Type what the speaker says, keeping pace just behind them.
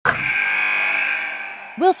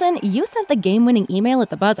Wilson, you sent the game-winning email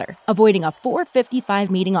at the buzzer, avoiding a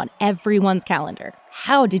 4:55 meeting on everyone's calendar.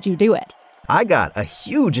 How did you do it? I got a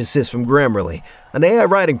huge assist from Grammarly, an AI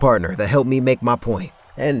writing partner that helped me make my point.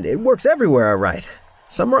 And it works everywhere I write.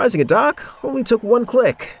 Summarizing a doc only took one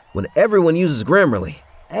click. When everyone uses Grammarly,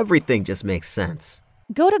 everything just makes sense.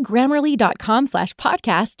 Go to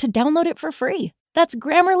Grammarly.com/podcast to download it for free. That's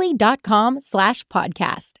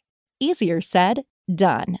Grammarly.com/podcast. Easier said,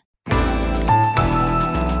 done.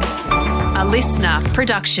 A listener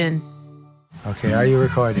production. Okay, are you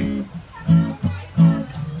recording?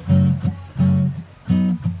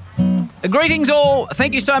 Greetings all.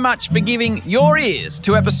 Thank you so much for giving your ears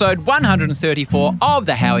to episode 134 of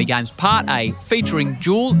the Howie Games Part A, featuring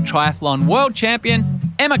dual triathlon world champion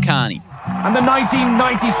Emma Carney. And the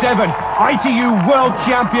 1997 ITU world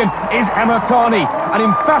champion is Emma Carney. An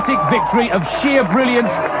emphatic victory of sheer brilliance,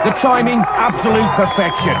 the timing absolute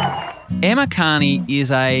perfection. Emma Carney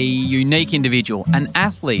is a unique individual, an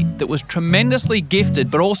athlete that was tremendously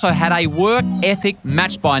gifted but also had a work ethic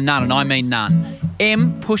matched by none, and I mean none.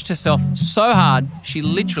 Em pushed herself so hard she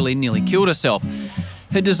literally nearly killed herself.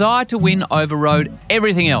 Her desire to win overrode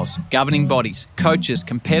everything else, governing bodies, coaches,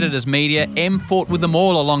 competitors, media. Em fought with them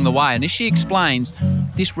all along the way, and as she explains,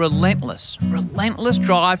 this relentless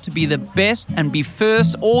drive to be the best and be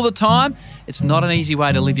first all the time, it's not an easy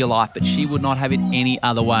way to live your life, but she would not have it any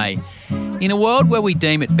other way. In a world where we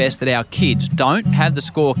deem it best that our kids don't have the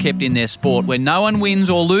score kept in their sport, where no one wins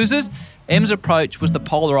or loses, Em's approach was the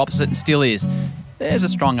polar opposite and still is. There's a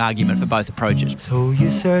strong argument for both approaches. So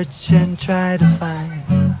you search and try to find,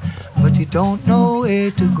 but you don't know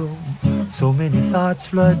where to go. So many thoughts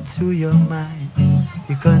flood through your mind.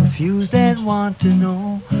 You're confused and want to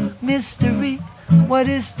know. Mystery, what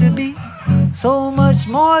is to be? So much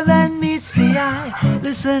more than meets the eye.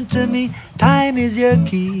 Listen to me, time is your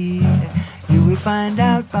key. You will find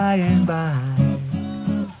out by and by.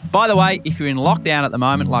 By the way, if you're in lockdown at the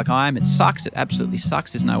moment like I am, it sucks. It absolutely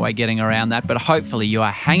sucks. There's no way getting around that. But hopefully you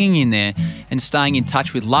are hanging in there and staying in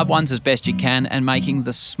touch with loved ones as best you can and making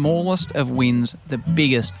the smallest of wins the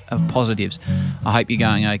biggest of positives. I hope you're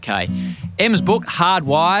going okay. Em's book,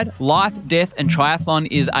 Hardwired, Life, Death and Triathlon,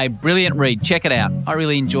 is a brilliant read. Check it out. I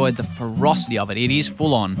really enjoyed the ferocity of it. It is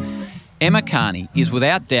full on. Emma Carney is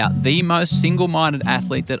without doubt the most single-minded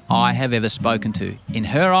athlete that I have ever spoken to. In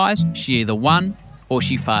her eyes, she either won or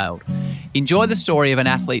she failed. Enjoy the story of an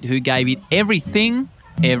athlete who gave it everything,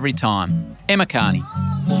 every time. Emma Carney.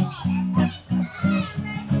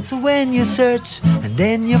 So when you search and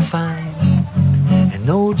then you find and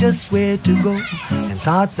know just where to go, and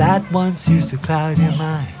thoughts that once used to cloud your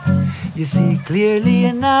mind, you see clearly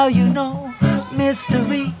and now you know.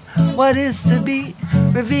 Mystery, what is to be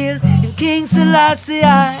revealed in King Selassie.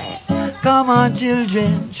 Come on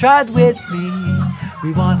children, trot with me.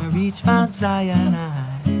 We want to reach Mount Zion.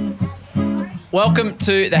 Welcome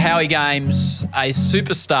to the Howie Games, a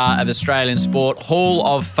superstar of Australian sport, Hall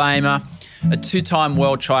of Famer, a two-time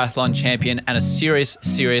world triathlon champion and a serious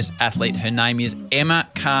athlete. Her name is Emma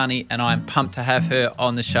Carney and I'm pumped to have her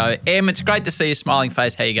on the show. Em, it's great to see your smiling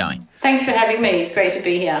face. How are you going? Thanks for having me. It's great to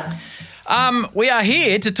be here. We are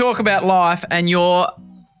here to talk about life and your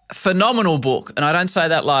phenomenal book, and I don't say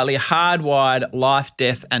that lightly, Hardwired, Life,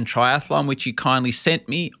 Death and Triathlon, which you kindly sent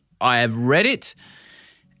me. I have read it,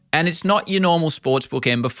 and it's not your normal sports book,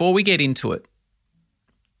 Em. Before we get into it,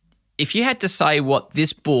 if you had to say what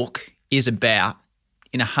this book is about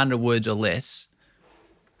in 100 words or less,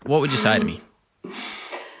 what would you say to me?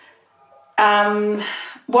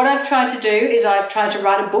 What I've tried to do is I've tried to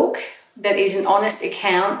write a book that is an honest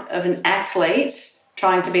account of an athlete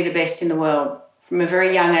trying to be the best in the world from a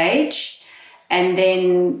very young age, and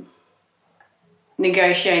then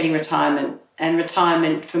negotiating retirement. And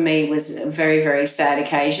retirement for me was a very, very sad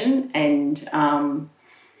occasion. And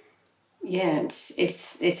it's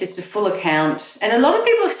just a full account. And a lot of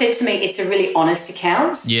people have said to me it's a really honest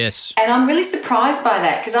account. Yes. And I'm really surprised by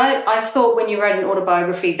that, because I thought when you wrote an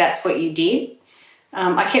autobiography, that's what you did.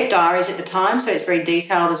 I kept diaries at the time, so it's very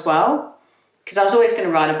detailed as well, because I was always going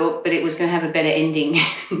to write a book, but it was going to have a better ending.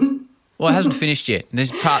 Well, it hasn't finished yet.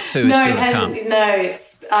 There's part two is still to come. No,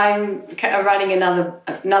 I'm writing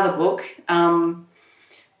another book.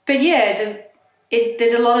 But yeah,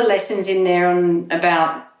 there's a lot of lessons in there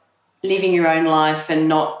about living your own life and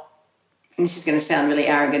not, and this is going to sound really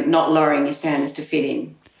arrogant, not lowering your standards to fit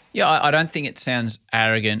in. Yeah, I don't think it sounds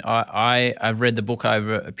arrogant. I've read the book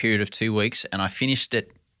over a period of 2 weeks and I finished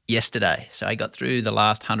it yesterday. So I got through the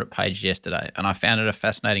last 100 pages yesterday and I found it a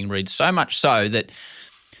fascinating read, so much so that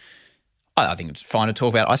I think it's fine to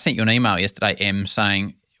talk about. I sent you an email yesterday, Em,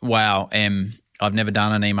 saying, wow, Em, I've never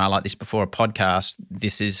done an email like this before, a podcast.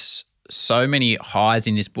 This is so many highs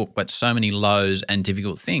in this book, but so many lows and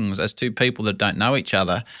difficult things. As two people that don't know each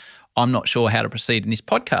other, I'm not sure how to proceed in this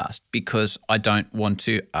podcast because I don't want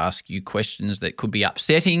to ask you questions that could be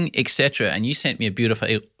upsetting, etc. And you sent me a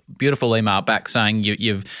beautiful email back saying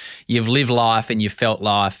you've lived life and you've felt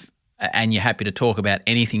life and you're happy to talk about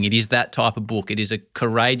anything. It is that type of book. It is a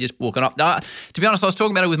courageous book. And to be honest, I was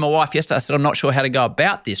talking about it with my wife yesterday. I said, I'm not sure how to go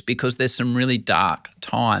about this because there's some really dark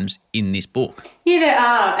times in this book. Yeah, there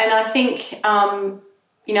are. And I think, I'm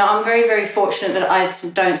very, very fortunate that I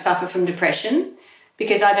don't suffer from depression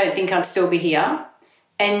because I don't think I'd still be here.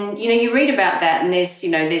 And, you read about that and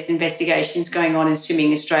there's investigations going on in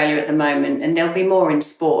Swimming Australia at the moment and there'll be more in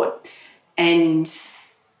sport. And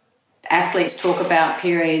athletes talk about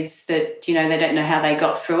periods that, they don't know how they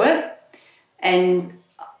got through it. And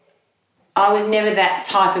I was never that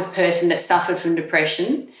type of person that suffered from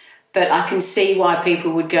depression, but I can see why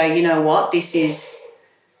people would go, you know what, this is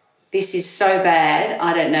so bad,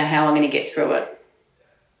 I don't know how I'm going to get through it.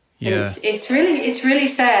 Yeah. It's really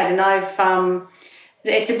sad. And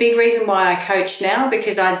it's a big reason why I coach now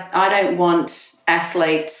because I don't want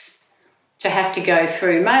athletes to have to go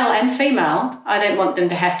through, male and female, I don't want them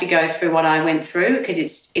to have to go through what I went through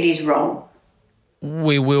because it is wrong.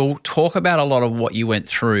 We will talk about a lot of what you went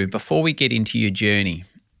through. Before we get into your journey,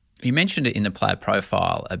 you mentioned it in the player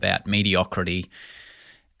profile about mediocrity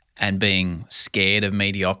and being scared of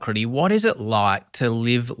mediocrity. What is it like to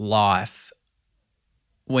live life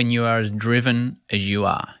when you are as driven as you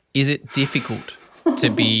are? Is it difficult to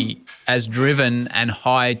be as driven and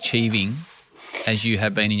high achieving as you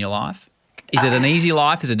have been in your life? Is it an easy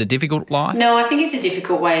life? Is it a difficult life? No, I think it's a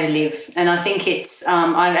difficult way to live. And I think it's,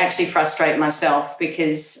 I actually frustrate myself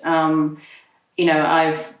because, I've,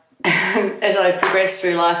 as I progress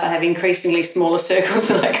through life, I have increasingly smaller circles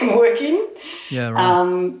that I can work in. Yeah,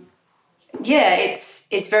 right.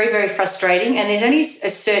 It's very, very frustrating. And there's only a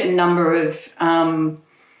certain number of,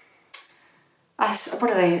 I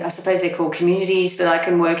suppose they're called communities that I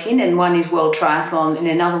can work in. And one is World Triathlon and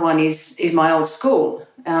another one is my old school.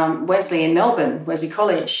 Wesley in Melbourne, Wesley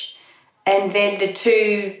College. And they're the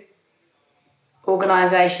two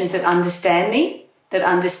organisations that understand me, that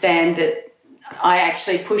understand that I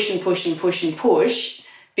actually push and push and push and push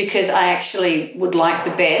because I actually would like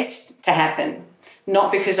the best to happen,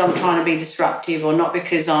 not because I'm trying to be disruptive or not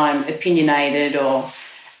because I'm opinionated but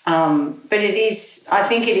I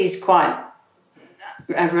think it is quite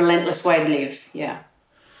a relentless way to live, yeah.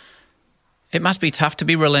 It must be tough to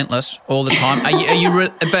be relentless all the time. Are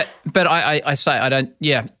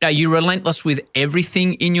you relentless with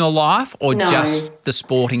everything in your life or just the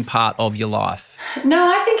sporting part of your life? No,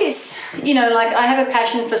 I think it's, I have a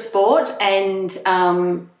passion for sport and,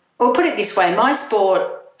 put it this way, my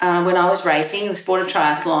sport, when I was racing, the sport of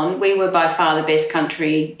triathlon, we were by far the best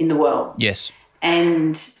country in the world. Yes.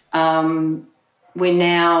 And we're going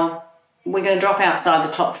to drop outside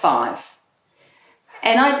the top 5.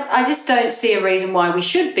 And I just don't see a reason why we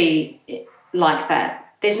should be like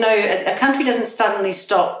that. A country doesn't suddenly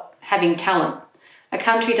stop having talent. A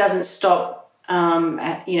country doesn't stop,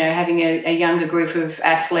 having a younger group of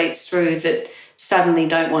athletes through that suddenly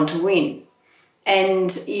don't want to win.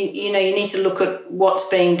 And, you need to look at what's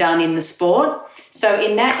being done in the sport. So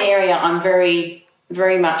in that area, I'm very,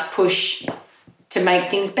 very much push to make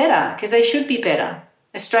things better because they should be better.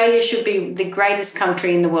 Australia should be the greatest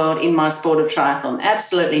country in the world in my sport of triathlon,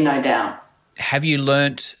 absolutely no doubt. Have you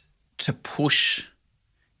learnt to push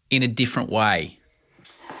in a different way?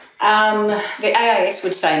 The AIS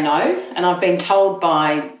would say no, and I've been told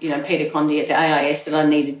by, Peter Condy at the AIS that I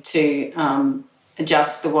needed to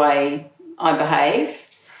adjust the way I behave.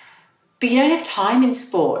 But you don't have time in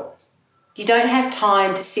sport. You don't have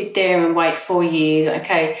time to sit there and wait 4 years.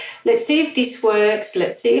 Okay, let's see if this works.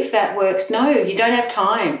 Let's see if that works. No, you don't have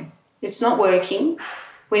time. It's not working.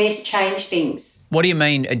 We need to change things. What do you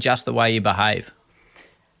mean adjust the way you behave?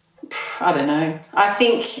 I don't know. I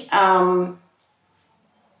think,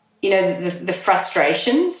 the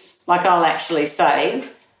frustrations, like I'll actually say,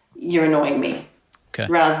 you're annoying me. Okay.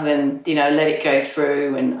 Rather than, let it go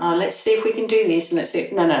through and, let's see if we can do this. And let's see.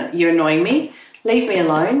 No, you're annoying me. Leave me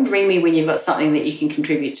alone. Ring me when you've got something that you can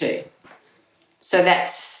contribute to. So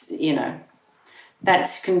that's,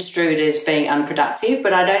 that's construed as being unproductive,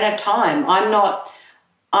 but I don't have time. I'm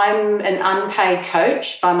an unpaid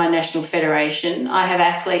coach by my national federation. I have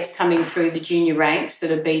athletes coming through the junior ranks that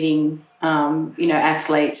are beating,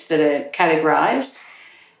 athletes that are categorised.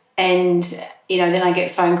 And, then I get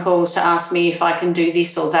phone calls to ask me if I can do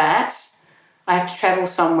this or that. I have to travel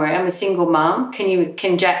somewhere. I'm a single mum.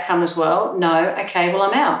 Can Jack come as well? No. Okay, well,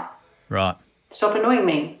 I'm out. Right. stop annoying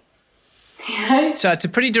me. You know? So it's a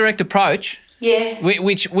pretty direct approach. Yeah.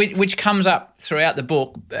 Which comes up throughout the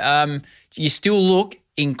book. You still look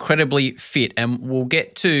incredibly fit, and we'll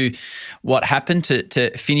get to what happened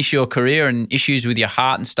to finish your career and issues with your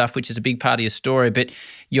heart and stuff, which is a big part of your story. But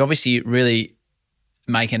you obviously really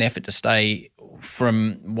make an effort to stay,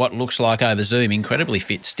 from what looks like over Zoom, incredibly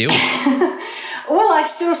fit still. Well, I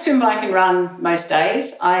still swim, bike and run most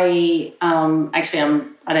days. I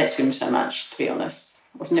don't swim so much, to be honest.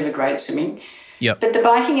 I was never great at swimming. Yep. But the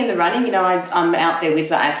biking and the running, you know, I'm out there with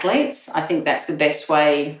the athletes. I think that's the best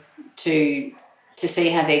way to see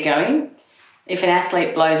how they're going. If an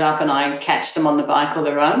athlete blows up and I catch them on the bike or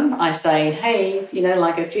the run, I say, hey, you know,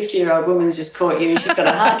 like a 50-year-old woman's just caught you and she's got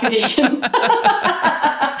a heart condition.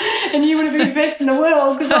 And you would have been the best in the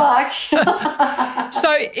world. Good luck.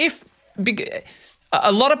 So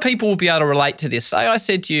a lot of people will be able to relate to this. Say I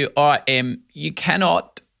said to you, all right, Em, you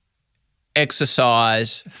cannot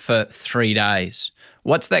exercise for 3 days.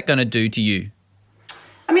 What's that going to do to you?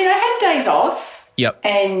 I mean, I had days off. Yep.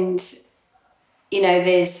 And, you know,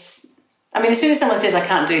 as soon as someone says I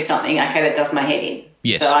can't do something, okay, that does my head in.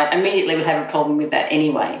 Yes. So I immediately would have a problem with that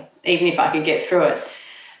anyway, even if I could get through it.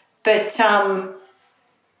 But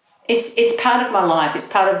it's part of my life. It's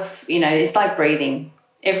part of, you know, it's like breathing.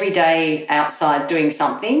 Every day outside doing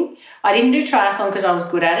something. I didn't do triathlon because I was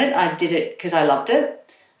good at it. I did it because I loved it.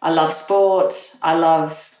 I love sport. I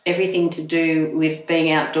love everything to do with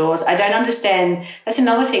being outdoors. I don't understand. That's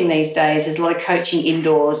another thing these days. There's a lot of coaching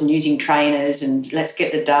indoors and using trainers and let's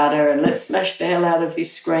get the data and let's smash the hell out of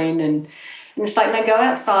this screen. And it's like, no, go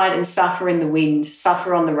outside and suffer in the wind,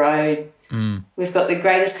 suffer on the road. Mm. We've got the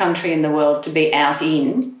greatest country in the world to be out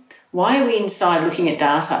in. Why are we inside looking at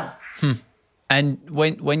data? And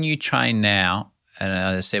when you train now, and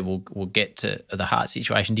as I said, we'll get to the heart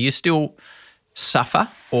situation, do you still suffer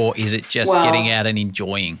or is it just getting out and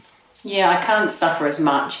enjoying? Yeah, I can't suffer as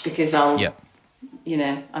much because you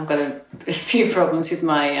know, I've got a few problems with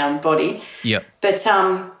my body. Yep. But,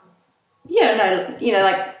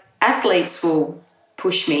 like athletes will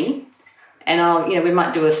push me and we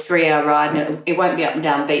might do a 3-hour ride and it won't be up and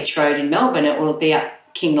down Beach Road in Melbourne, it will be up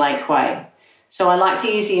King Lake Way. So I like to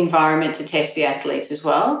use the environment to test the athletes as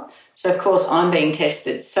well. So, of course, I'm being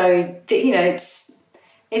tested. So, it's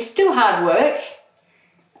still hard work.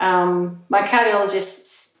 My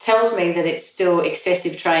cardiologist tells me that it's still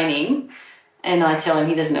excessive training and I tell him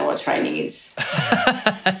he doesn't know what training is.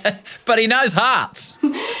 But he knows hearts.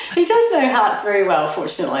 He does know hearts very well,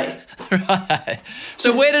 fortunately. Right.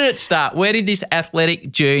 So where did it start? Where did this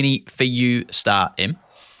athletic journey for you start, Em?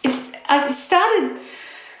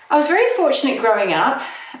 I was very fortunate growing up.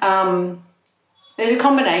 There's a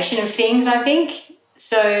combination of things, I think.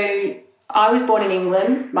 So I was born in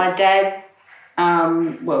England. My dad,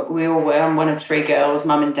 we all were. I'm one of 3 girls,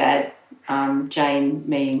 mum and dad, Jane,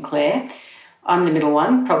 me and Claire. I'm the middle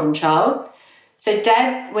one, problem child. So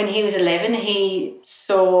Dad, when he was 11, he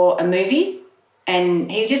saw a movie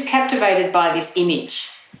and he was just captivated by this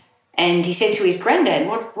image. And he said to his granddad,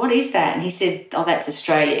 what is that? And he said, oh, that's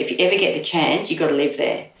Australia. If you ever get the chance, you've got to live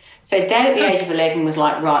there. So Dad at the age of 11 was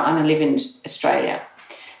like, right, I'm going to live in Australia.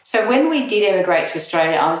 So when we did emigrate to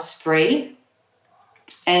Australia, I was 3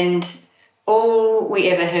 and all we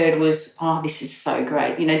ever heard was, oh, this is so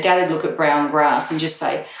great. You know, Dad would look at brown grass and just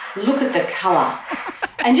say, look at the colour.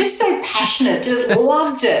 And just so passionate, just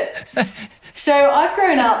loved it. So I've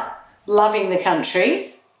grown up loving the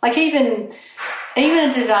country. Like even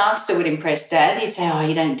a disaster would impress Dad. He'd say, oh,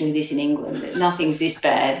 you don't do this in England. Nothing's this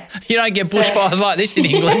bad. You don't get bushfires like this in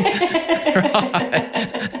England. Right.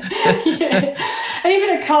 Yeah.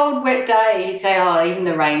 Even a cold, wet day, he'd say, oh, even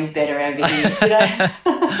the rain's better over here. You know?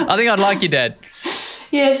 I think I'd like your dad.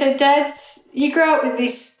 Yeah, so you grow up with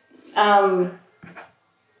this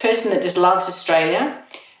person that just loves Australia,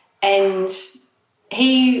 and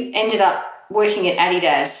he ended up working at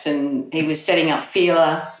Adidas and he was setting up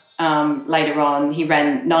Fila later on. He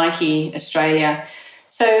ran Nike Australia.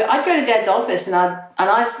 So I'd go to Dad's office and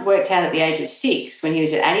I worked out at the age of 6 when he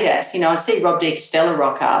was at Adidas. You know, I'd see Rob de Castella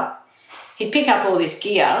rock up. He'd pick up all this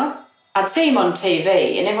gear. I'd see him on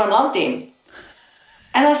TV and everyone loved him.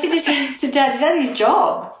 And I said to Dad, is that his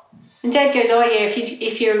job? And Dad goes, oh, yeah,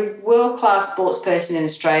 if you're a world-class sports person in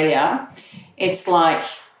Australia, it's like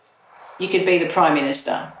you could be the Prime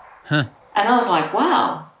Minister. Huh. And I was like,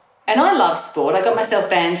 wow. And I love sport. I got myself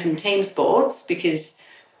banned from team sports because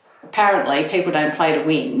apparently people don't play to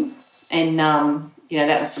win. And,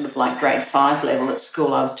 that was sort of like grade 5 level at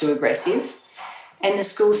school. I was too aggressive. And the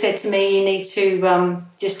school said to me, you need to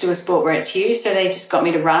just do a sport where it's you. So they just got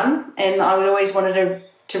me to run. And I always wanted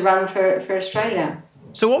to run for Australia.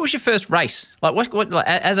 So what was your first race? Like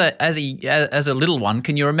as a little one,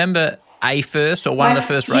 can you remember a first or one of the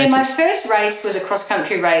first races? Yeah, my first race was a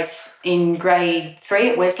cross-country race in grade 3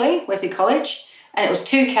 at Wesley College, and it was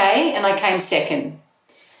 2K, and I came second.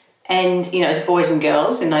 And, you know, as boys and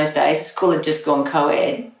girls in those days, the school had just gone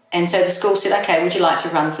co-ed. And so the school said, okay, would you like to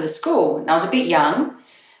run for the school? And I was a bit young,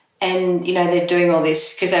 and, you know, they're doing all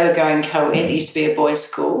this because they were going co-ed. It used to be a boys'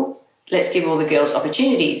 school. Let's give all the girls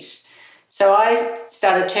opportunities. So I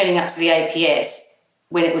started turning up to the APS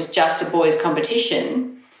when it was just a boys'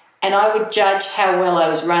 competition, and I would judge how well I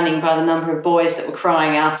was running by the number of boys that were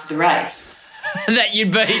crying after the race. That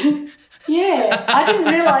you'd beat. Yeah, I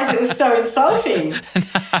didn't realise it was so insulting.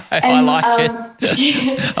 I like it.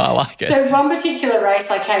 Yeah. I like it. So one particular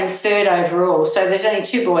race I came third overall, so there's only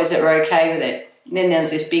 2 boys that were okay with it. And then there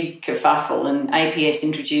was this big kerfuffle, and APS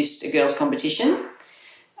introduced a girls' competition.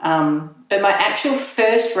 But my actual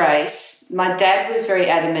first race, my dad was very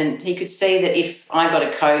adamant. He could see that if I got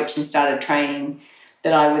a coach and started training,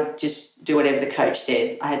 that I would just do whatever the coach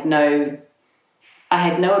said. I had no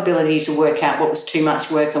ability to work out what was too much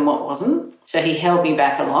work and what wasn't. So he held me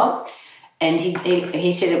back a lot. And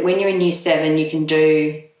he said that when you're in year 7, you can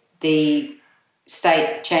do the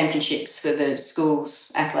state championships for the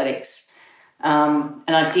school's athletics. And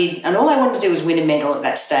I did, and all I wanted to do was win a medal at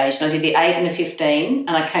that stage. And I did the 8 and the 15,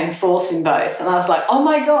 and I came 4th in both. And I was like, oh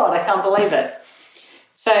my God, I can't believe it.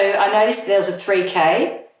 So I noticed there was a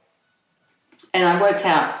 3K, and I worked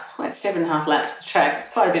out like 7.5 laps of the track. It's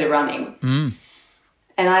quite a bit of running. Mm.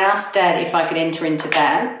 And I asked Dad if I could enter into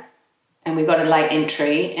that, and we got a late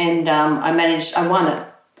entry, and I won it.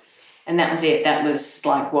 And that was it. That was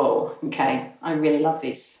like, whoa, okay, I really love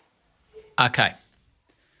this. Okay.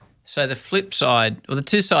 So the flip side, or the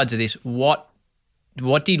two sides of this, what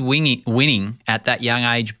did winning at that young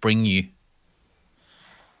age bring you?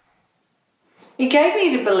 It gave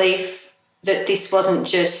me the belief that this wasn't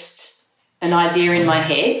just an idea in my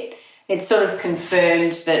head. It sort of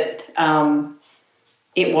confirmed that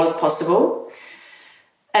it was possible.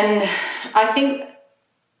 And I think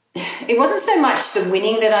it wasn't so much the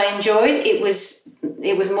winning that I enjoyed. It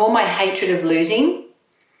was more my hatred of losing.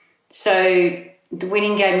 So the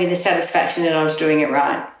winning gave me the satisfaction that I was doing it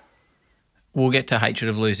right. We'll get to hatred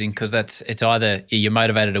of losing because it's either you're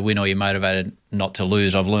motivated to win or you're motivated not to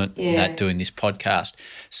lose. I've learnt that doing this podcast.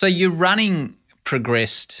 So your running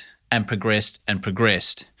progressed and progressed and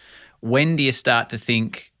progressed. When do you start to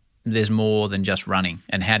think there's more than just running,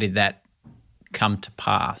 and how did that come to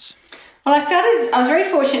pass? Well, I was very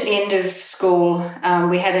fortunate at the end of school.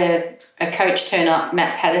 We had a coach turn up,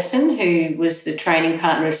 Matt Patterson, who was the training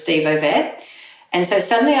partner of Steve Ovett. And so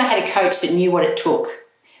suddenly I had a coach that knew what it took.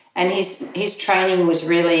 And his training was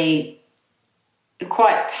really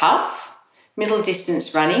quite tough, middle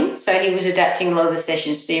distance running. So he was adapting a lot of the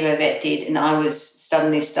sessions Steve Ovett did, and I was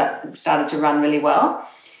suddenly started to run really well.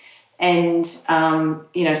 And,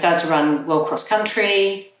 started to run well cross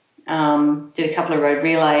country, did a couple of road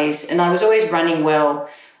relays, and I was always running well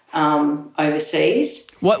overseas.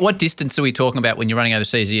 What distance are we talking about when you're running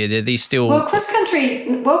overseas? Are these still... Well, cross country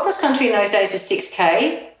in those days was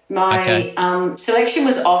 6K. My selection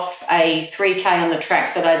was off a 3K on the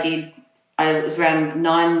track that I did. It was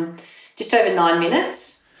around just over 9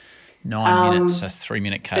 minutes. 9 minutes, a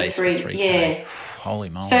 3-minute K. 3K. Yeah. Holy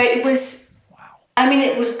moly. So it was,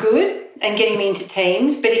 it was good and getting me into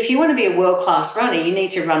teams, but if you want to be a world-class runner, you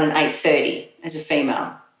need to run an 8:30 as a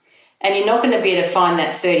female. And you're not going to be able to find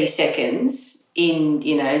that 30 seconds in,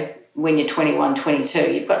 when you're 21,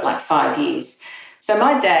 22. You've got like 5 years. So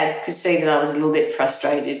my dad could see that I was a little bit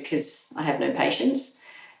frustrated because I have no patience.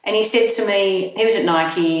 And he said to me, he was at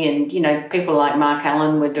Nike and, people like Mark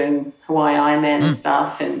Allen were doing Hawaii Ironman and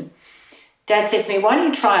stuff. And Dad said to me, why don't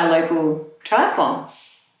you try a local triathlon?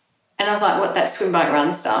 And I was like, what, that swim, bike,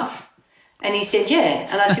 run stuff? And he said, yeah.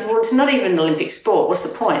 And I said, well, it's not even an Olympic sport. What's the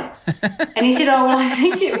point? And he said, oh, well, I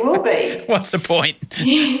think it will be. What's the point?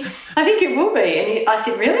 I think it will be. And I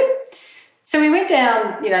said, really? So we went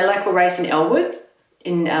down, local race in Elwood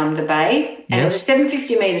in the Bay. And It was a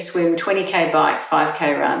 750-metre swim, 20K bike,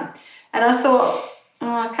 5K run. And I thought,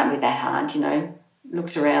 it can't be that hard,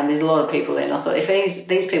 Looked around, there's a lot of people there. And I thought, if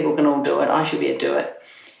these people can all do it, I should be able to do it.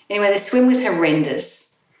 Anyway, the swim was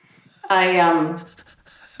horrendous. I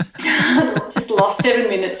just lost 7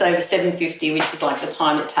 minutes over 750, which is like the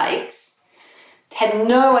time it takes. Had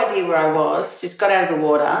no idea where I was, just got out of the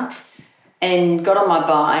water and got on my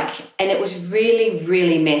bike, and it was really,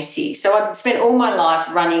 really messy. So I'd spent all my life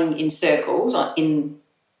running in circles, in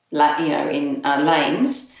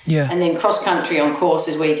lanes, and then cross-country on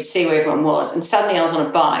courses where you could see where everyone was. And suddenly I was on a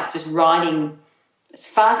bike just riding as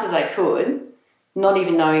fast as I could not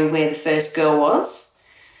even knowing where the first girl was.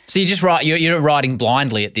 So you're riding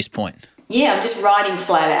blindly at this point? Yeah, I'm just riding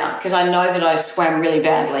flat out because I know that I swam really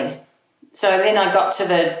badly. So then I got to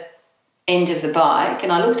the end of the bike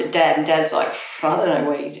and I looked at Dad, and Dad's like, I don't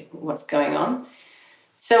know what's going on.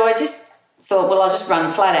 So I just thought, well, I'll just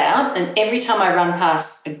run flat out, and every time I run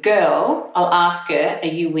past a girl, I'll ask her, are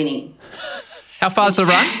you winning? How far's the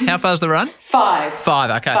run? 5. 5,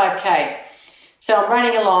 okay. 5K. So I'm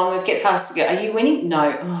running along, I get past the girl, are you winning?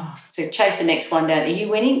 No. Oh, so chase the next one down, are you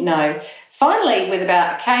winning? No. Finally, with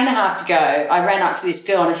about 1.5 k's to go, I ran up to this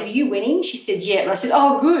girl and I said, are you winning? She said, yeah. And I said,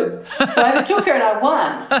 oh, good. So I overtook her and I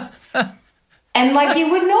won. And like you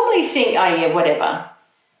would normally think, oh, yeah, whatever.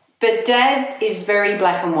 But Dad is very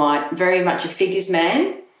black and white, very much a figures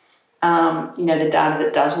man. The data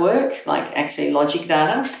that does work, like actually logic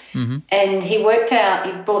data. Mm-hmm. And he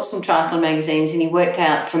bought some triathlon magazines and he worked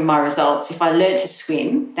out from my results, if I learnt to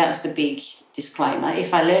swim, that was the big disclaimer,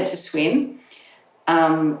 if I learnt to swim,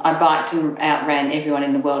 I biked and outran everyone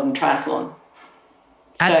in the world in triathlon.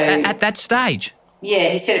 At that stage? Yeah,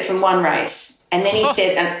 he said it from one race. And then he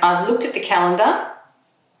said, and I looked at the calendar,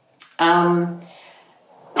 and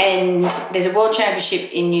there's a World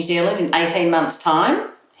Championship in New Zealand in 18 months' time.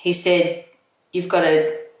 He said, you've got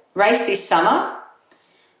to race this summer,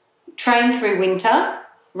 train through winter,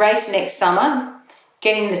 race next summer,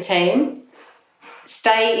 get in the team,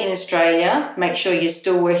 stay in Australia, make sure you're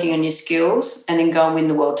still working on your skills, and then go and win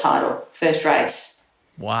the world title, first race.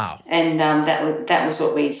 Wow. And that was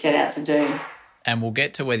what we set out to do. And we'll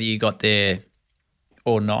get to whether you got there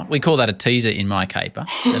or not. We call that a teaser in my caper.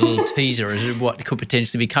 A little teaser is what could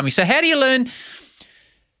potentially be coming. So how do you learn?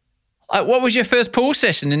 What was your first pool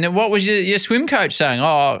session, and what was your swim coach saying?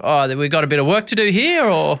 Oh, we've got a bit of work to do here,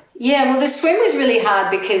 or? Yeah, well, the swim was really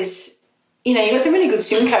hard because, you've got some really good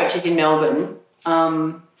swim coaches in Melbourne.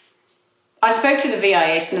 I spoke to the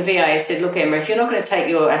VIS, and the VIS said, look, Emma, if you're not going to take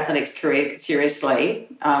your athletics career seriously,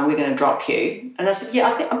 we're going to drop you. And I said,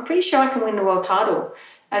 yeah, I'm pretty sure I can win the world title.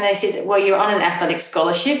 And they said, well, you're on an athletic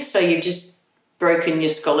scholarship, so you've just broken your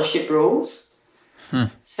scholarship rules.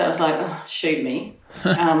 So I was like, oh, shoot me.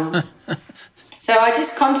 So I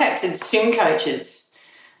just contacted swim coaches.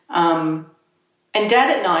 And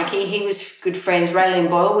Dad at Nike, he was good friends. Raylene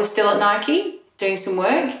Boyle was still at Nike doing some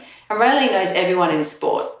work. And Raylene knows everyone in the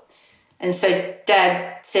sport. And so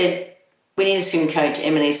Dad said, we need a swim coach.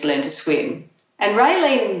 Emma needs to learn to swim. And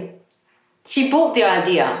Raylene, she bought the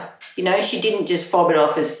idea. She didn't just fob it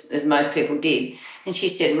off as most people did. And she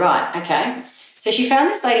said, right, okay. So she found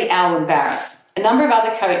this lady, Alwyn Barrett. A number of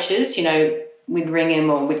other coaches, we'd ring him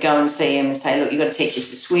or we'd go and see him and say, look, you've got to teach us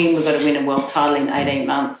to swim. We've got to win a world title in 18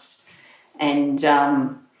 months. And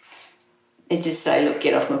they'd just say, look,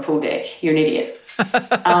 get off my pool deck. You're an idiot.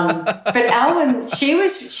 But Alwyn, she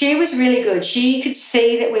was really good. She could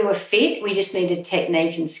see that we were fit. We just needed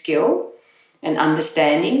technique and skill and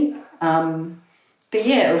understanding. But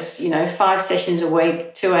yeah, it was, 5 sessions a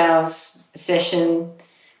week, 2 hours a session,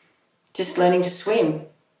 just learning to swim.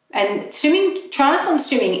 And triathlon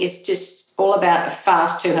swimming is just all about a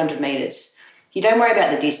fast 200 metres. You don't worry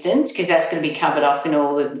about the distance because that's going to be covered off in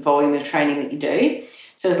all the volume of training that you do.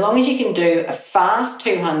 So as long as you can do a fast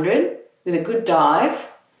 200 with a good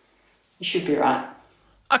dive, you should be right.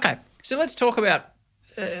 Okay, so let's talk about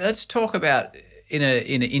in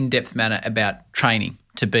an in-depth manner about training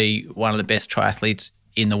to be one of the best triathletes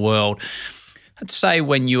in the world. Let's say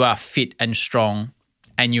when you are fit and strong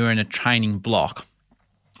and you're in a training block,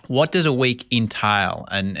 what does a week entail?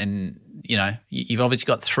 And you've obviously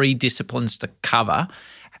got 3 disciplines to cover.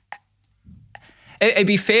 It'd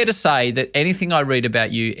be fair to say that anything I read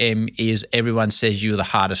about you, Em, is everyone says you're the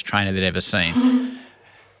hardest trainer they've ever seen.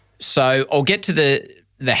 So I'll get to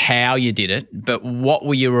the how you did it, but what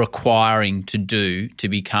were you requiring to do to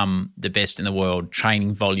become the best in the world,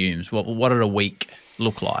 training volumes? What did a week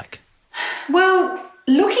look like? Well,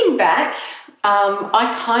 looking back,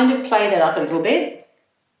 I kind of played it up a little bit.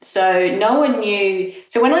 So no one knew.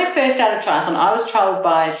 So when I first started triathlon, I was told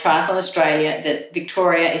by Triathlon Australia that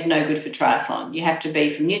Victoria is no good for triathlon. You have to be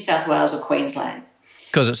from New South Wales or Queensland.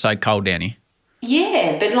 Because it's so cold down here.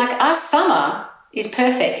 Yeah, but like our summer is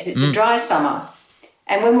perfect because it's a dry summer.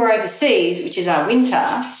 And when we're overseas, which is our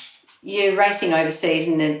winter, you're racing overseas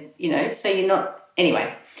and so you're not.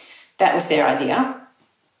 Anyway, that was their idea.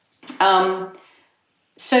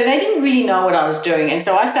 So they didn't really know what I was doing, and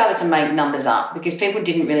so I started to make numbers up because people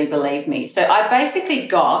didn't really believe me. So I basically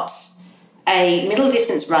got a middle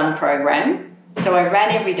distance run program. So I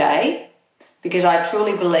ran every day because I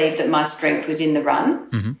truly believed that my strength was in the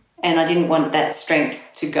run, and I didn't want that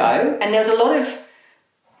strength to go. And there was a lot of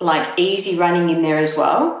like easy running in there as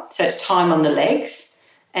well. So it's time on the legs.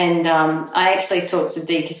 And I actually talked to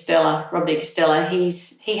Rob De Castella.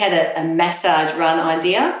 He had a massage run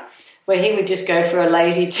idea where he would just go for a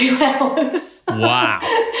lazy 2 hours. Wow.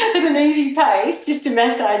 At an easy pace just to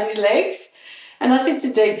massage his legs. And I said to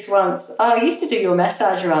Deeks once, I used to do your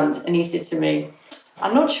massage runs. And he said to me,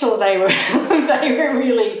 I'm not sure they were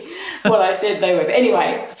really what I said they were. But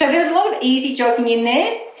anyway, so there was a lot of easy jogging in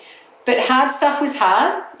there, but hard stuff was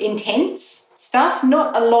hard, intense stuff,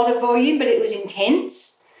 not a lot of volume, but it was intense.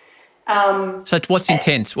 So what's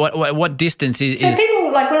intense? What distance is... So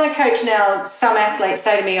people, like when I coach now, some athletes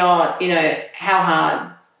say to me, how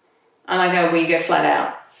hard? And I go, well, you go flat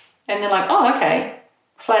out. And they're like, oh, okay,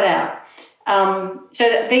 flat out.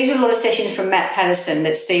 So these were a lot of sessions from Matt Patterson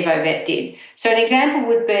that Steve Ovett did. So an example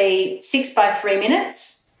would be 6 by 3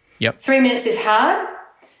 minutes. Yep. 3 minutes is hard.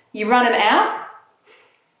 You run them out,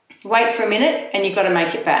 wait for a minute, and you've got to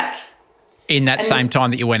make it back. In that same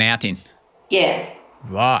time that you went out in? Yeah.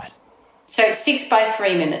 Right. So it's 6 by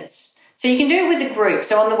 3 minutes. So you can do it with a group.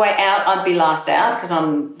 So on the way out, I'd be last out because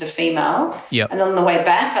I'm the female. Yep. And on the way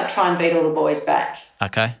back, I'd try and beat all the boys back.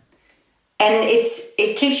 Okay. And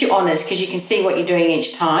it keeps you honest because you can see what you're doing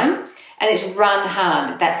each time. And it's run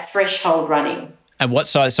hard, that threshold running. And what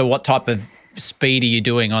type of speed are you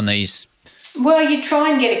doing on these? Well, you try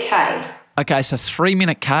and get a K. Okay, so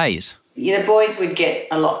 3-minute Ks. Yeah, the boys would get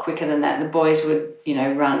a lot quicker than that. The boys would,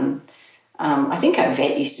 run, I think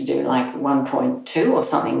Ovett used to do like 1.2 or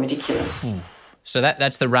something ridiculous. So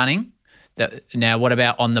that's the running. Now, what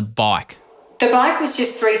about on the bike? The bike was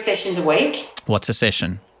just 3 sessions a week. What's a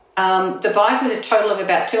session? The bike was a total of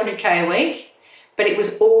about 200K a week, but it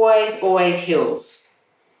was always hills.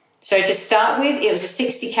 So to start with, it was a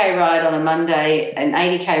 60K ride on a Monday, an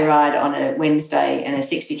 80K ride on a Wednesday, and a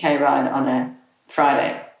 60K ride on a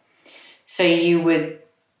Friday. So you would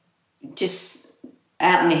just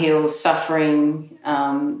out in the hills, suffering,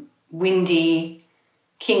 windy,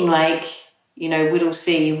 King Lake,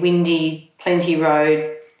 Whittlesea, windy, Plenty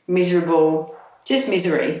Road, miserable, just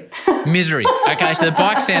misery. Misery. Okay, so the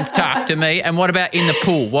bike sounds tough to me. And what about in the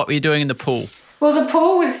pool? What were you doing in the pool? Well, the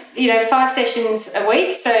pool was, 5 sessions a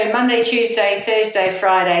week. So Monday, Tuesday, Thursday,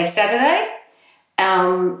 Friday, Saturday.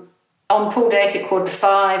 On pool deck at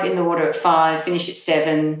 4:45, in the water at 5, finish at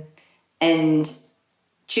 7. And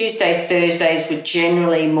Tuesday, Thursdays were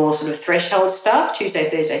generally more sort of threshold stuff. Tuesday,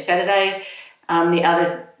 Thursday, Saturday. The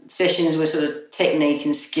other sessions were sort of technique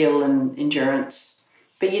and skill and endurance.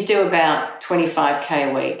 But you do about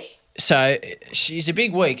 25K a week. So she's a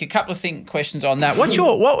big week. A couple of questions on that. When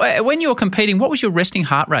you were competing, what was your resting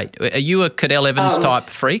heart rate? Are you a Cadell Evans type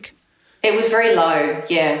freak? It was very low,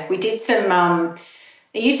 yeah. We did some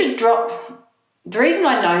it used to drop. The reason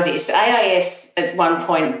I know this, the AIS at one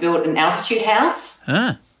point built an altitude house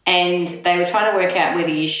and they were trying to work out whether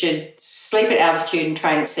you should sleep at altitude and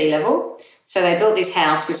train at sea level. So they built this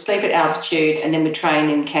house, we'd sleep at altitude and then we'd train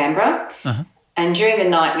in Canberra. Uh-huh. And during the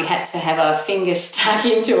night, we had to have our fingers stuck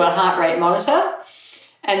into a heart rate monitor.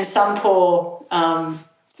 And some poor,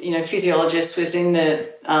 physiologist was in the,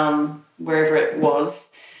 wherever it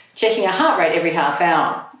was, checking our heart rate every half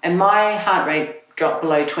hour. And my heart rate dropped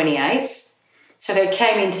below 28. So they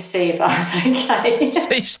came in to see if I was okay. So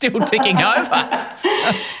you're still ticking over.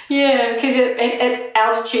 Yeah, because at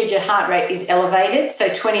altitude, your heart rate is elevated. So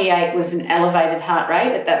 28 was an elevated heart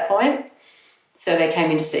rate at that point. So they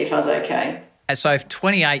came in to see if I was okay. So if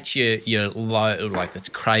 28, you're low, like that's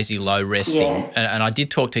crazy low resting. Yeah. And I did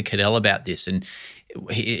talk to Cadell about this and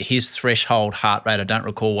his threshold heart rate, I don't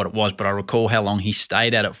recall what it was, but I recall how long he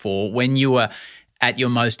stayed at it for. When you were at your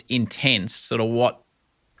most intense, sort of what?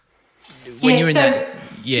 When you're in that,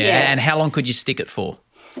 and how long could you stick it for?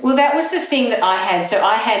 Well, that was the thing that I had. So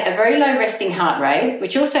I had a very low resting heart rate,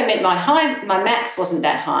 which also meant my max wasn't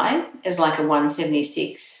that high. It was like a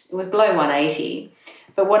 176. It was below 180.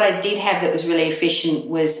 But what I did have that was really efficient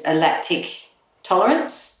was a lactic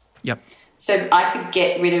tolerance. Yep. So I could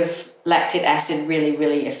get rid of lactic acid really,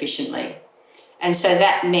 really efficiently. And so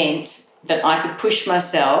that meant that I could push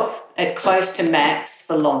myself at close to max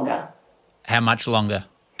for longer. How much longer?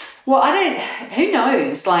 Well, who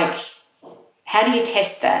knows? Like, how do you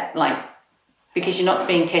test that? Like, because you're not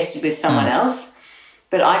being tested with someone else.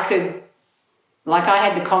 But I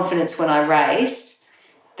had the confidence when I raced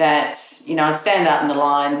that, I'd stand up in the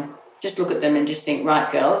line, just look at them and just think,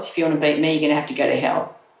 right, girls, if you want to beat me, you're going to have to go to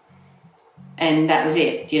hell. And that was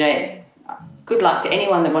it. Good luck to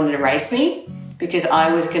anyone that wanted to race me because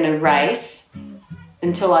I was going to race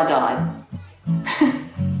until I died.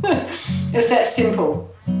 It was that simple.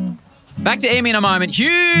 Back to Emmy in a moment.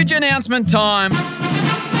 Huge announcement time.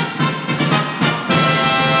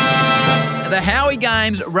 the Howie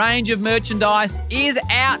Games range of merchandise is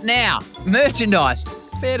out now. Merchandise.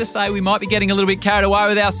 Fair to say we might be getting a little bit carried away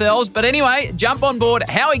with ourselves. But anyway, jump on board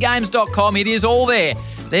howiegames.com. It is all there.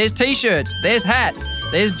 There's T-shirts, there's hats,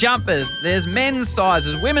 there's jumpers, there's men's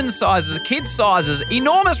sizes, women's sizes, kids' sizes,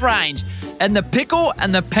 enormous range. And the Pickle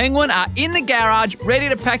and the Penguin are in the garage, ready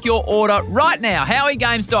to pack your order right now.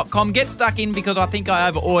 howiegames.com. Get stuck in because I think I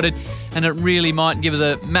over-ordered and it really might give us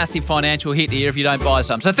a massive financial hit here if you don't buy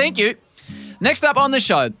some. So thank you. Next up on the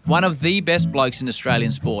show, one of the best blokes in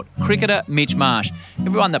Australian sport, cricketer Mitch Marsh.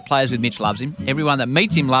 Everyone that plays with Mitch loves him. Everyone that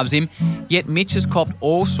meets him loves him. Yet Mitch has copped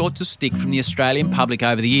all sorts of stick from the Australian public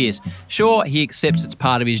over the years. Sure, he accepts it's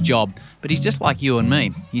part of his job, but he's just like you and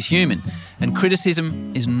me. He's human. And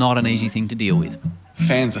criticism is not an easy thing to deal with.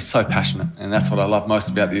 Fans are so passionate, and that's what I love most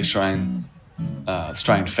about the Australian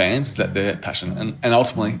fans, is that they're passionate. And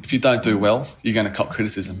ultimately, if you don't do well, you're going to cop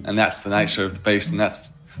criticism. And that's the nature of the beast, and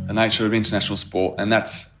that's the nature of international sport, and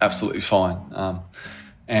that's absolutely fine.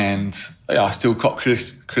 I still cop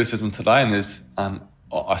criticism today, and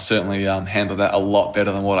I certainly handle that a lot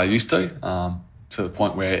better than what I used to the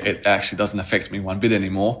point where it actually doesn't affect me one bit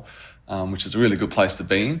anymore, which is a really good place to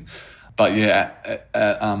be in. But yeah,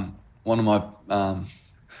 one of my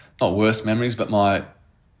not worst memories, but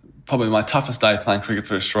probably my toughest day playing cricket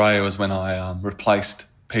for Australia was when I replaced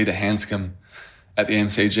Peter Hanscom at the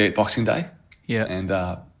MCG at Boxing Day. Yeah. And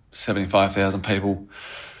 75,000 people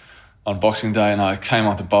on Boxing Day, and I came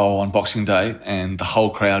on to bowl on Boxing Day and the whole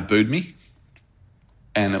crowd booed me,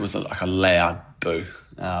 and it was like a loud boo.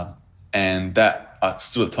 And that, I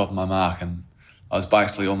stood at the top of my mark, and I was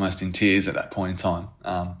basically almost in tears at that point in time.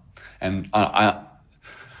 And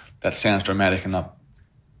that sounds dramatic,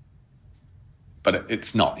 but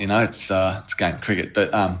it's not, it's game cricket.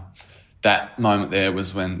 But that moment there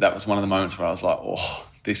that was one of the moments where I was like, oh,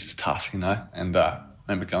 this is tough, And I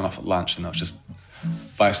remember going off at lunch and I was just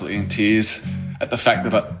basically in tears at the fact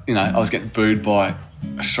that, I was getting booed by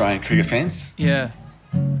Australian cricket fans. Yeah.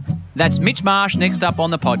 That's Mitch Marsh next up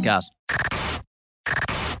on the podcast.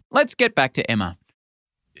 Let's get back to Emma.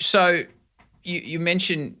 So you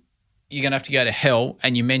mentioned you're going to have to go to hell,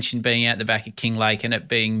 and you mentioned being out the back of King Lake and it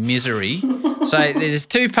being misery. So there's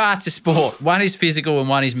two parts of sport. One is physical and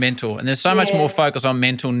one is mental. And there's so much more focus on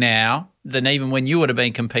mental now than even when you would have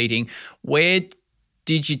been competing. Where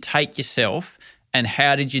did you take yourself and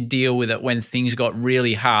how did you deal with it when things got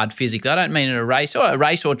really hard physically? I don't mean in a race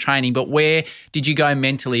or training, but where did you go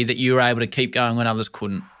mentally that you were able to keep going when others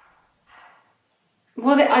couldn't?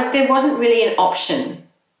 Well, there wasn't really an option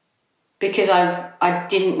because I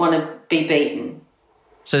didn't want to be beaten.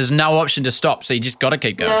 So there's no option to stop, so you just got to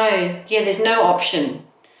keep going. No, there's no option.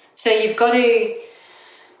 So you've got to,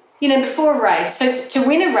 before a race, so to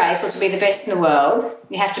win a race or to be the best in the world,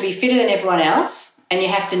 you have to be fitter than everyone else and you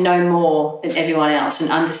have to know more than everyone else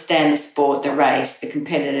and understand the sport, the race, the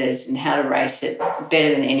competitors and how to race it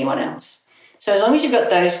better than anyone else. So as long as you've got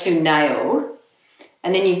those two nailed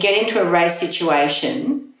and then you get into a race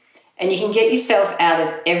situation and you can get yourself out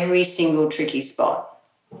of every single tricky spot,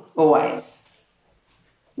 always.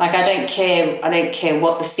 Like I don't care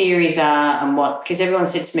what the theories are and because everyone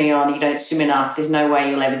said to me, you don't swim enough, there's no way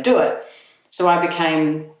you'll ever do it. So I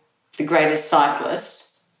became the greatest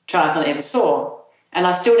cyclist triathlon ever saw. And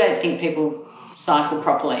I still don't think people cycle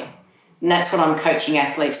properly. And that's what I'm coaching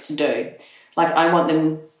athletes to do. Like I want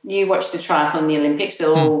them, you watch the triathlon in the Olympics,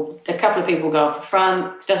 a couple of people go off the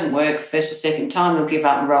front, it doesn't work the first or second time, they'll give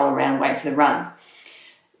up and roll around, wait for the run.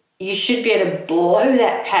 You should be able to blow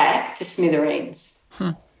that pack to smithereens.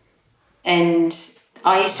 And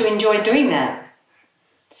I used to enjoy doing that.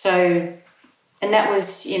 So, and that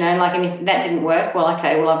was, and if that didn't work,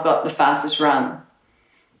 I've got the fastest run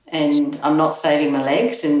and I'm not saving my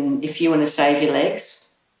legs. And if you want to save your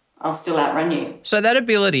legs, I'll still outrun you. So that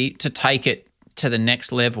ability to take it to the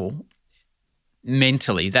next level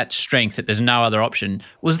mentally, that strength that there's no other option,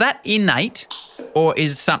 was that innate or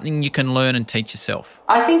is it something you can learn and teach yourself?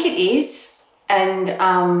 I think it is. And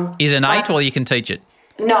is innate or you can teach it?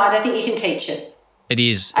 No, I don't think you can teach it. It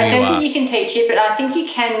is. I don't think you can teach it, but I think you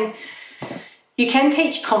can. You can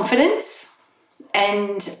teach confidence,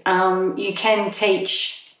 and you can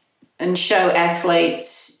teach and show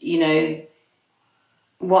athletes,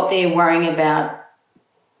 what they're worrying about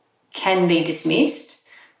can be dismissed,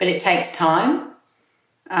 but it takes time.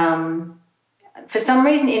 For some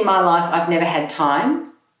reason in my life, I've never had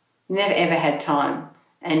time. Never ever had time,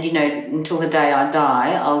 and until the day I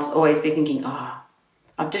die, I'll always be thinking,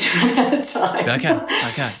 I've just run out of time. Okay.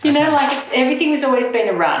 Everything has always been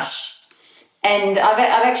a rush. And I've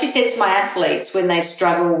actually said to my athletes when they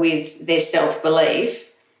struggle with their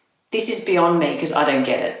self-belief, this is beyond me because I don't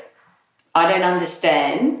get it. I don't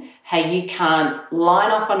understand how you can't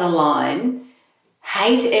line up on a line,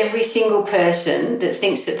 hate every single person that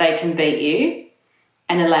thinks that they can beat you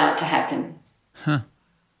and allow it to happen. Huh.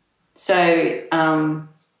 So,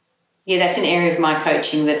 that's an area of my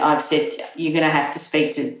coaching that I've said you're going to have to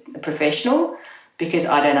speak to a professional because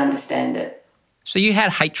I don't understand it. So you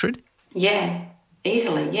had hatred? Yeah,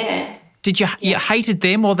 easily, yeah. Did you hated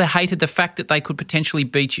them, or they hated the fact that they could potentially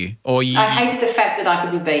beat you? Or I hated the fact that I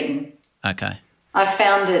could be beaten. Okay. I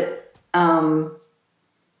found it, I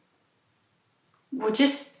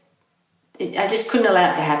just couldn't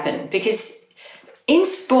allow it to happen because in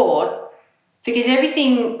sport, because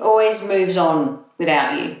everything always moves on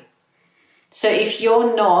without you. So if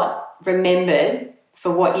you're not remembered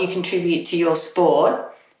for what you contribute to your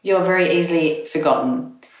sport, you're very easily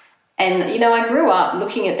forgotten. And, I grew up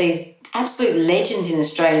looking at these absolute legends in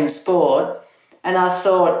Australian sport, and I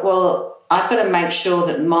thought, well, I've got to make sure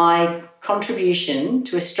that my contribution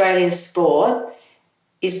to Australian sport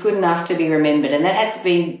is good enough to be remembered, and you had to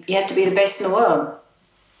be the best in the world.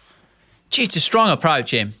 Gee, it's a strong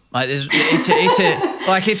approach, Em.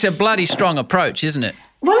 It's a bloody strong approach, isn't it?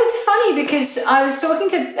 Well, it's funny because I was talking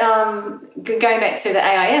to, going back to the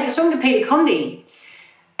AIS, I was talking to Peter Condy,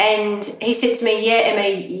 and he said to me, yeah, Emma,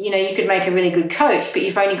 you could make a really good coach, but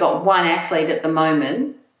you've only got one athlete at the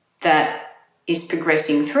moment that is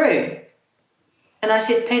progressing through. And I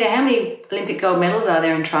said, Peter, how many Olympic gold medals are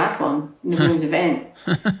there in triathlon, in the women's event?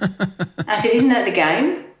 I said, isn't that the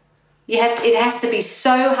game? It has to be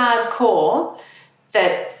so hardcore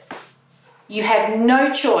that you have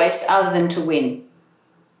no choice other than to win.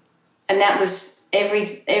 And that was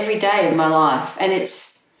every day of my life. And it's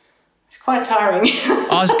quite tiring.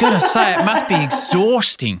 I was going to say, it must be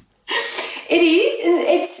exhausting. It is.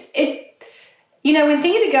 And when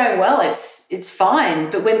things are going well, it's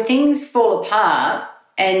fine. But when things fall apart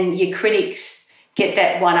and your critics get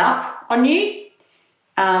that one up on you,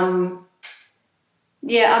 I'm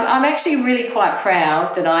actually really quite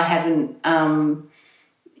proud that I haven't,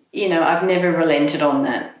 I've never relented on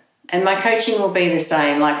that. And my coaching will be the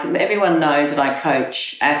same. Like, everyone knows that I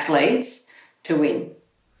coach athletes to win.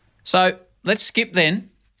 So let's skip then.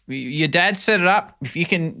 Your dad set it up. If you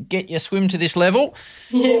can get your swim to this level,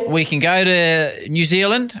 we can go to New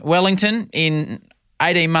Zealand, Wellington, in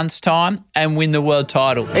 18 months' time and win the world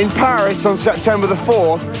title. In Paris on September the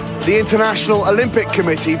 4th, the International Olympic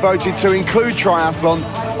Committee voted to include triathlon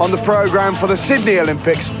on the programme for the Sydney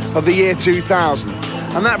Olympics of the year 2000.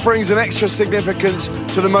 And that brings an extra significance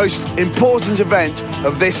to the most important event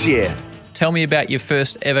of this year. Tell me about your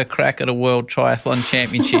first ever crack at a World Triathlon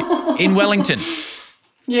Championship in Wellington.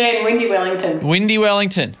 Yeah, in windy Wellington. Windy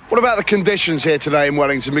Wellington. What about the conditions here today in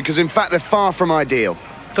Wellington? Because, in fact, they're far from ideal.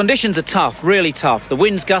 Conditions are tough, really tough. The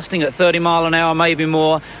wind's gusting at 30 mile an hour, maybe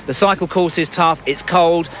more. The cycle course is tough, it's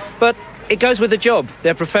cold, but it goes with the job.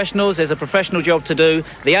 They're professionals, there's a professional job to do.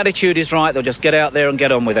 The attitude is right, they'll just get out there and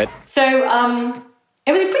get on with it. So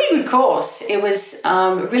it was a pretty good course. It was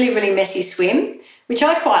a really, really messy swim, which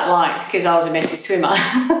I quite liked because I was a messy swimmer.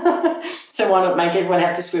 So why not make everyone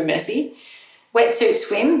have to swim messy? Wetsuit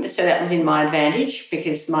swim, so that was in my advantage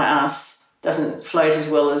because my ass doesn't float as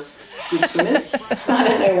well as good swimmers. I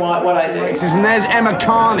don't know what I do. And there's Emma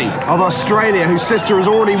Carney of Australia, whose sister has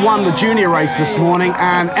already won the junior race this morning,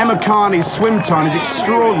 and Emma Carney's swim time is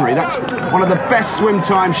extraordinary. That's one of the best swim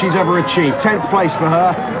times she's ever achieved. 10th place for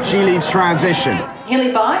her. She leaves transition.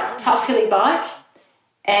 Hilly bike, tough hilly bike,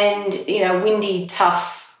 and, windy,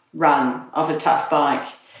 tough run of a tough bike.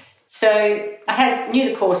 So I knew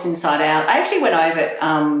the course inside out. I actually went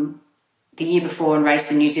over the year before and raced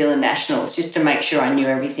the New Zealand Nationals just to make sure I knew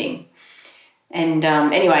everything. And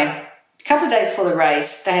anyway, a couple of days before the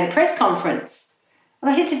race, they had a press conference. And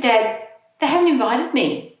I said to Dad, they haven't invited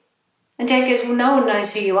me. And Dad goes, well, no one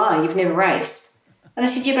knows who you are. You've never raced. And I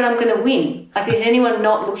said, yeah, but I'm going to win. Like, is anyone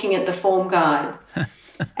not looking at the form guide?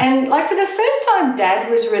 And, for the first time, Dad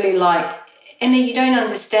was really like, Emma, you don't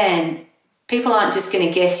understand. People aren't just going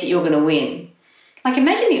to guess that you're going to win.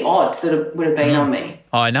 Imagine the odds that would have been on me.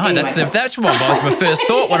 I know. Anyway. That's what was my first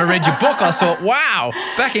thought when I read your book. I thought, wow,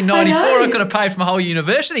 back in 94, I could have paid for my whole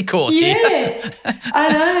university course here. Yeah, I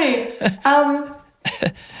know.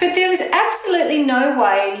 But there was absolutely no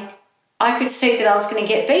way I could see that I was going to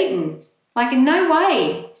get beaten. In no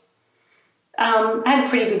way. I had a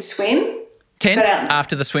pretty good swim. 10th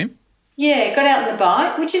after the swim? Yeah, got out on the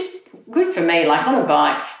bike, which is good for me. On a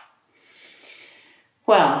bike,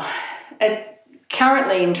 well,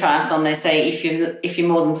 currently in triathlon, they say if you're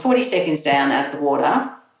more than 40 seconds down out of the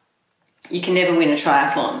water, you can never win a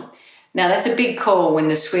triathlon. Now, that's a big call when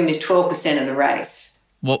the swim is 12% of the race.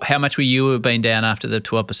 How much were you have been down after the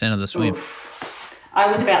 12% of the swim? I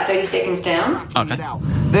was about 30 seconds down. Okay.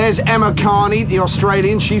 There's Emma Carney, the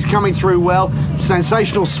Australian. She's coming through well.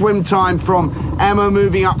 Sensational swim time from Emma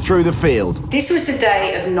moving up through the field. This was the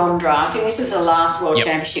day of non-drafting. This was the last World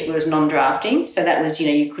Championship where it was non-drafting. So that was,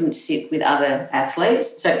 you couldn't sit with other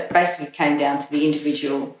athletes. So it basically came down to the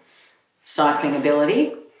individual cycling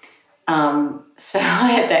ability. So I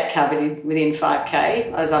had that covered within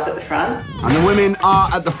 5K. I was up at the front. And the women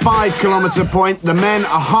are at the 5 kilometre point. The men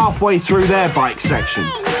are halfway through their bike section.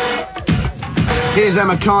 Here's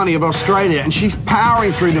Emma Carney of Australia, and she's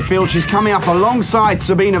powering through the field. She's coming up alongside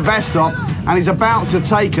Sabina Vestov and is about to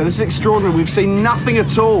take her. This is extraordinary. We've seen nothing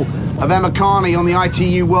at all of Emma Carney on the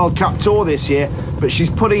ITU World Cup Tour this year, but she's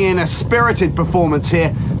putting in a spirited performance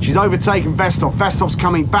here. She's overtaken Vestov. Vestov's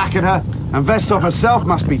coming back at her, and Vestov herself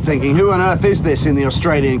must be thinking, who on earth is this in the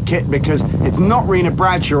Australian kit? Because it's not Rena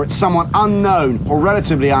Bradshaw, it's someone unknown, or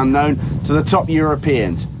relatively unknown, to the top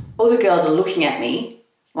Europeans. All the girls are looking at me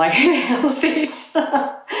like, who the hell's this?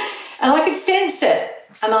 And I could sense it.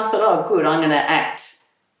 And I thought, oh, good, I'm going to act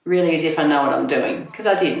really as if I know what I'm doing, because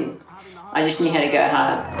I didn't. I just knew how to go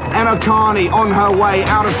hard. Emma Carney on her way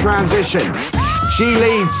out of transition. She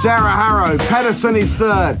leads Sarah Harrow. Pedersen is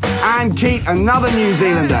third. Anne Keat, another New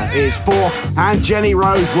Zealander, is fourth. And Jenny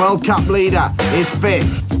Rose, World Cup leader, is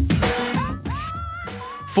fifth.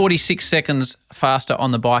 46 seconds faster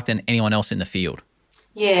on the bike than anyone else in the field.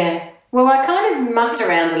 Yeah. Well, I kind of mucked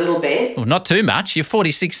around a little bit. Well, not too much. You're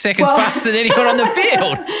 46 seconds faster than anyone on the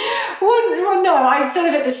field. Well, no, I sort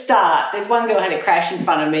of at the start, there's one girl had a crash in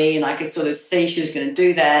front of me and I could sort of see she was going to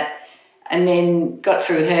do that, and then got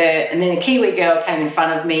through her, and then a Kiwi girl came in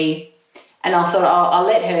front of me, and I thought, I'll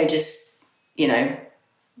let her just,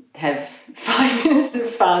 have 5 minutes of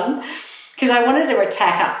fun, because I wanted to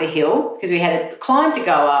attack up the hill, because we had a climb to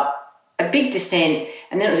go up, a big descent,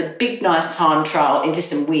 and then it was a big, nice time trial into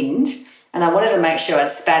some wind, and I wanted to make sure I'd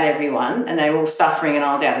spat everyone, and they were all suffering and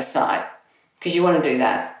I was out of sight, because you want to do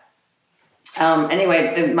that.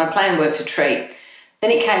 Anyway, my plan worked a treat.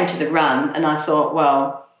 Then it came to the run, and I thought,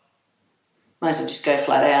 well, might as well just go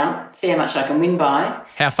flat out, see how much I can win by.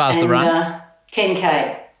 How far's the run?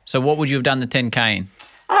 10K. So what would you have done the 10K in?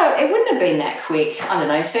 Oh, it wouldn't have been that quick. I don't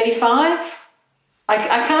know, 35? I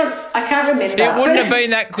can't remember. It wouldn't have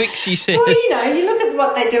been that quick, she says. Well, you look at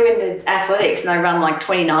what they do in the athletics, and they run like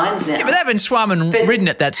 29s now. Yeah, but they've been swum and ridden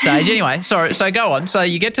at that stage anyway. Sorry, so go on. So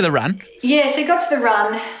you get to the run. Yeah, so got to the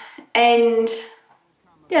run, and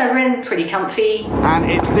ran pretty comfy. And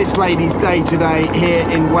it's this lady's day today here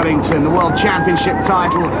in Wellington. The World Championship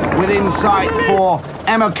title within sight for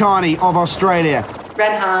Emma Carney of Australia.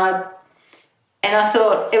 Ran hard, and I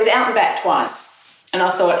thought, it was out and back twice. And I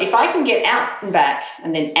thought, if I can get out and back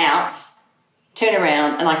and then out, turn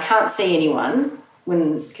around, and I can't see anyone,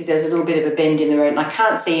 because there's a little bit of a bend in the road and I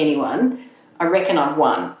can't see anyone, I reckon I've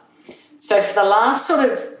won. So for the last sort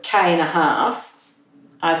of K and a half,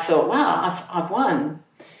 I thought, wow, I've won.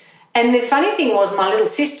 And the funny thing was, my little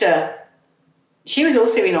sister, she was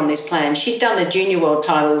also in on this plan. She'd done the junior world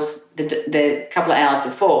titles the couple of hours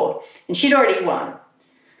before, and she'd already won.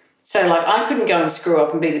 So, I couldn't go and screw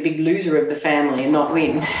up and be the big loser of the family and not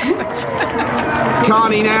win.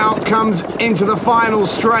 Carney now comes into the final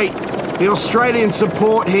straight. The Australian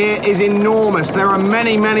support here is enormous. There are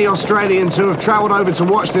many, many Australians who have travelled over to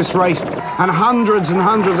watch this race, and hundreds of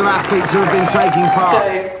athletes who have been taking part.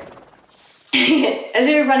 So, as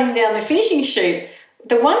we were running down the finishing chute,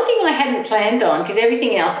 the one thing I hadn't planned on, because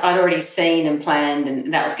everything else I'd already seen and planned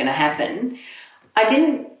and that was going to happen,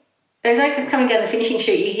 as I was coming down the finishing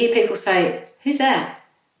chute, you hear people say, who's that?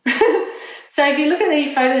 So if you look at the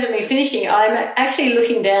photos of me finishing, I'm actually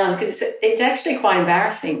looking down, because it's actually quite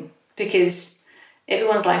embarrassing, because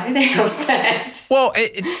everyone's like, who the hell's that? Well,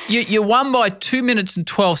 you won by 2 minutes and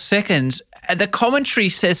 12 seconds. And the commentary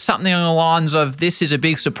says something along the lines of, this is a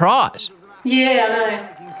big surprise. Yeah, I know.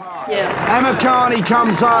 Yeah. Emma Carney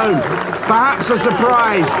comes home. Perhaps a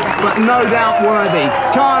surprise, but no doubt worthy.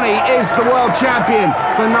 Carney is the world champion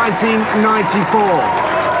for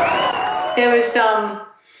 1994. There was,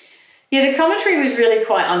 the commentary was really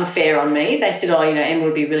quite unfair on me. They said, Emma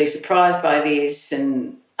would be really surprised by this.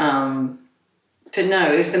 And, but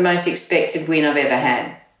no, it was the most expected win I've ever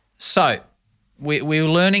had. So, we're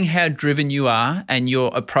learning how driven you are and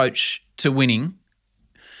your approach to winning.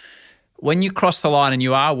 When you cross the line and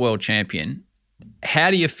you are world champion,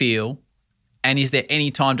 how do you feel, and is there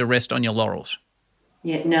any time to rest on your laurels?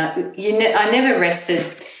 Yeah, no, I never rested.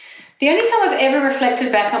 The only time I've ever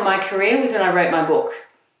reflected back on my career was when I wrote my book,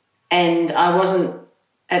 and I wasn't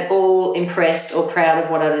at all impressed or proud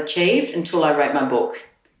of what I'd achieved until I wrote my book.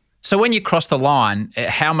 So when you cross the line,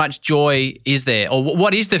 how much joy is there? Or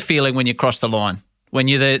what is the feeling when you cross the line? When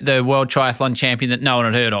you're the world triathlon champion that no one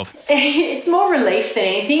had heard of? It's more relief than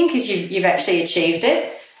anything because you've actually achieved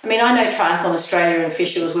it. I mean, I know Triathlon Australia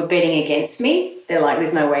officials were betting against me. They're like,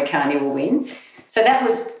 there's no way Carney will win. So that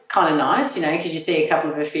was kind of nice, because you see a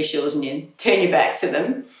couple of officials and you turn your back to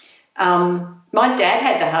them. My dad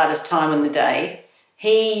had the hardest time on the day.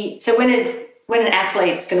 So when an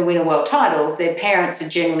athlete's going to win a world title, their parents are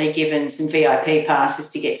generally given some VIP passes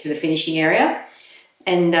to get to the finishing area.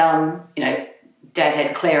 And, Dad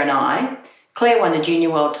had Claire and I. Claire won the junior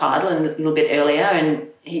world title a little bit earlier, and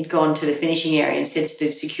he'd gone to the finishing area and said to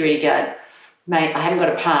the security guard, "Mate, I haven't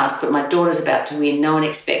got a pass, but my daughter's about to win. No one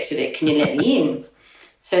expected it. Can you let me in?"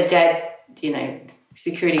 So Dad,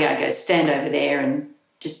 security guard goes, "Stand over there and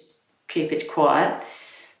just keep it quiet."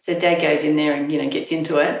 So Dad goes in there and, gets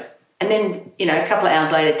into it. And then, a couple of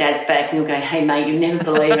hours later, Dad's back and he'll go, "Hey, mate, you'll never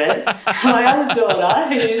believe it. My other daughter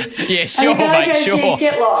who's..." Yeah, sure, mate, sure. "Yeah,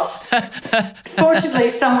 get lost." Fortunately,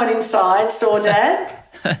 someone inside saw Dad.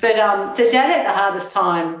 But the Dad had the hardest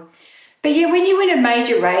time. But, yeah, when you win a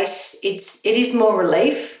major race, it is more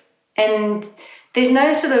relief. And there's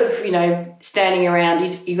no sort of, standing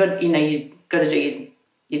around. You got to do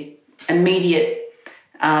your immediate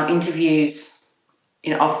interviews,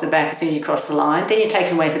 off the back as soon as you cross the line. Then you're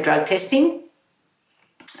taken away for drug testing.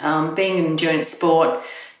 Being an endurance sport,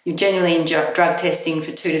 you're generally in drug testing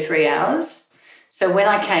for 2 to 3 hours. So when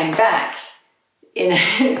I came back,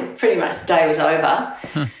 pretty much the day was over.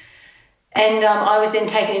 And I was then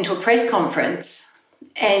taken into a press conference.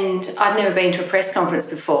 And I've never been to a press conference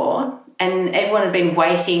before. And everyone had been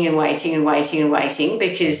waiting and waiting and waiting and waiting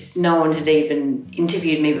because no one had even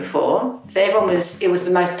interviewed me before. So it was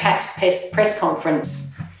the most packed press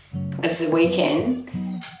conference of the weekend.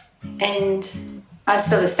 And I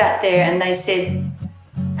sort of sat there and they said,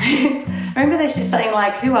 I remember they said something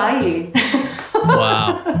like, "Who are you?"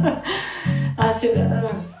 Wow. I said,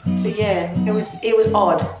 so yeah, it was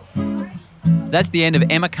odd. That's the end of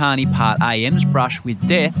Emma Carney Part A, Em's brush with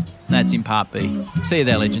death. That's in Part B. See you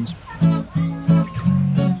there, legends.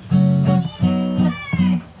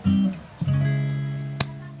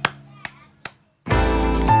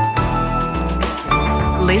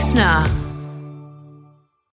 Listener.